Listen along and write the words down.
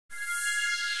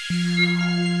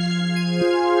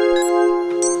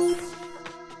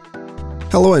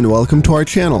Hello and welcome to our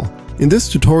channel. In this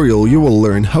tutorial you will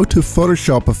learn how to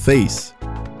Photoshop a face.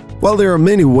 While there are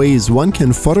many ways one can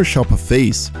Photoshop a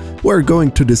face, we're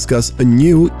going to discuss a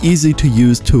new,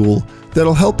 easy-to-use tool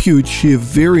that'll help you achieve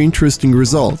very interesting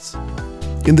results.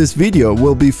 In this video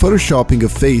we'll be Photoshopping a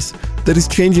face that is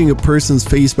changing a person's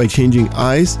face by changing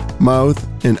eyes, mouth,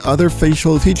 and other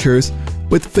facial features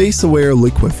with Face-Aware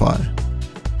Liquify.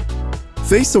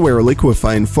 Face-Aware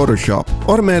Liquify in Photoshop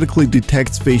automatically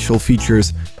detects facial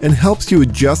features and helps you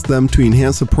adjust them to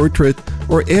enhance a portrait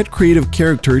or add creative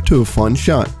character to a fun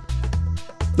shot.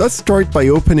 Let's start by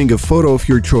opening a photo of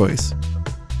your choice.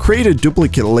 Create a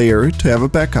duplicate layer to have a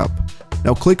backup.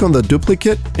 Now click on the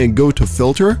duplicate and go to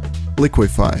Filter,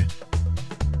 Liquify.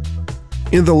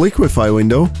 In the Liquify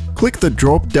window, click the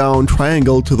drop-down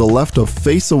triangle to the left of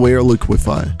Face-Aware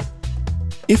Liquify.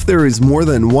 If there is more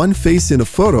than one face in a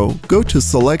photo, go to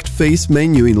Select Face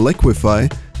menu in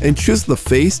Liquify and choose the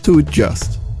face to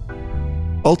adjust.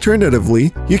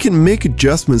 Alternatively, you can make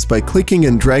adjustments by clicking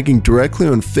and dragging directly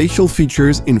on facial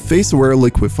features in Face-Aware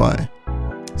Liquify.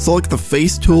 Select the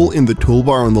Face tool in the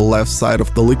toolbar on the left side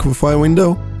of the Liquify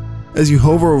window. As you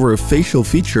hover over a facial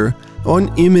feature,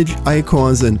 on-image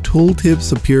icons and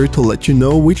tooltips appear to let you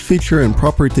know which feature and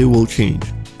property will change.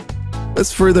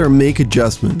 Let's further make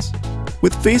adjustments.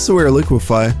 With Face-Aware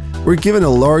Liquify, we're given a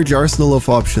large arsenal of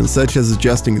options such as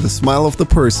adjusting the smile of the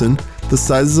person, the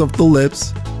sizes of the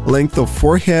lips, length of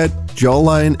forehead,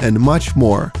 jawline, and much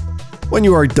more. When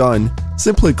you are done,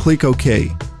 simply click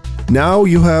OK. Now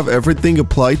you have everything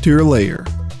applied to your layer.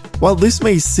 While this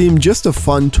may seem just a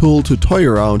fun tool to toy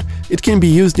around, it can be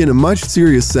used in a much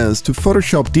serious sense to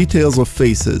Photoshop details of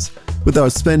faces,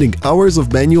 without spending hours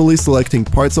of manually selecting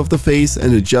parts of the face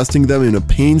and adjusting them in a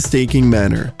painstaking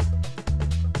manner.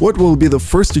 What will be the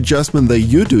first adjustment that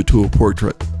you do to a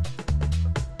portrait?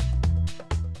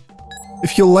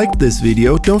 If you liked this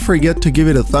video, don't forget to give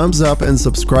it a thumbs up and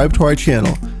subscribe to our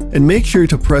channel, and make sure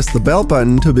to press the bell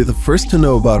button to be the first to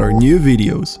know about our new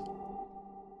videos.